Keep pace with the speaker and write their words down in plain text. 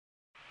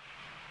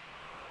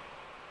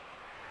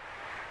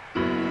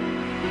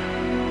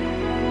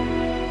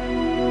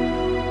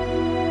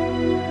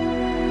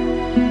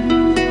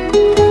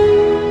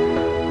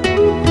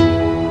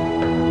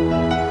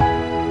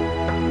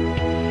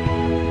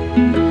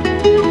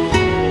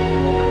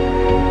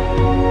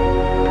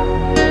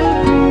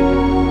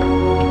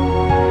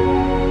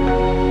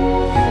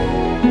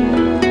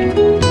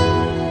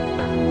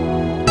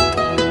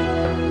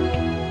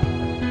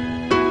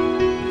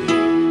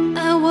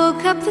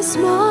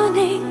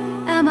morning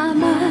and my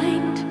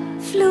mind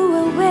flew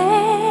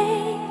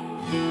away,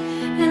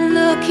 and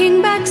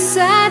looking back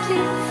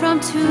sadly from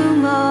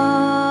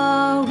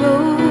tomorrow,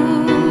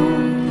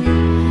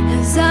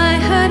 as I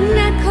heard an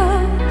echo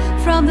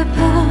from the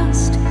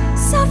past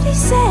softly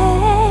say,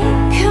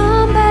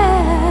 come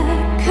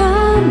back,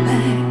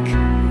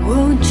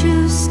 won't you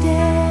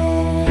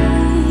stay?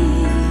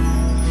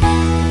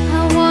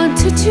 I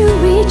wanted to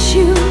reach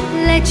you,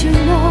 let you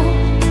know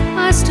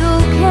I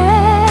still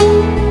care,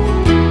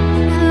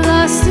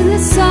 lost in the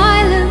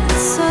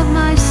silence of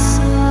my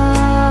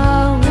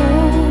sorrow.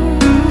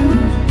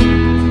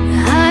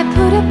 I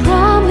put a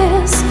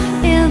promise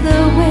in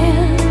the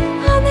wind,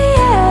 on the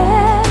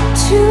air,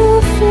 to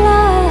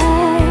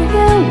fly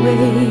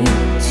away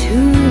to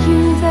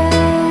you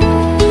there.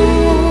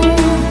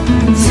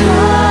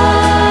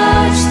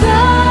 Touch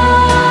the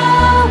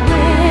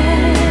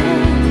wind,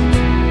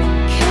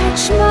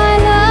 catch my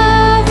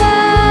love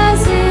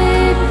as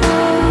it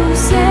goes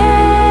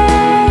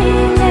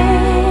sailing.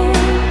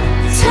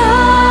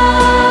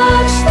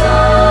 Touch the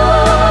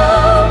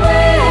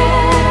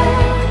wind,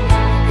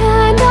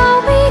 and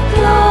I'll be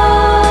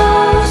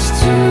close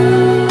to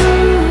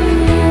you.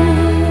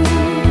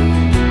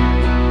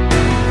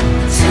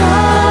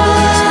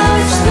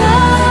 Touch the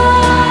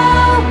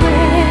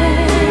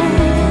wind,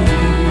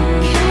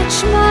 catch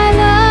my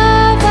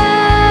love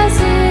as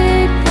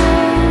it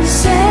goes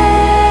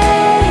sailing.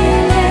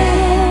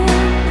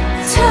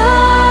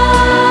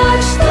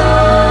 Touch the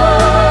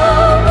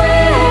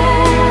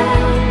wind,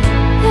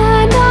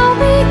 and I'll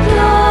be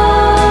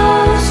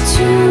close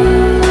to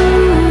you.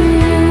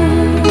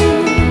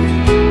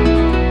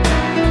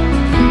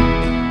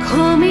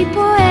 Come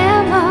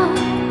poema,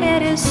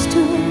 eres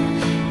tú,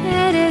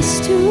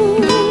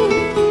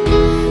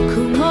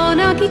 como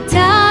una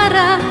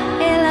guitarra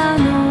en la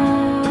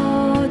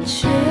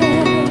noche.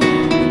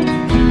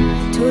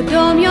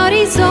 Todo mi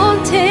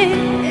horizonte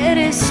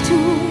eres tú,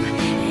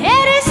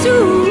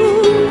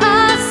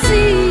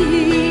 así,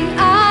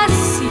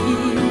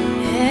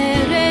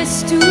 eres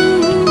tú.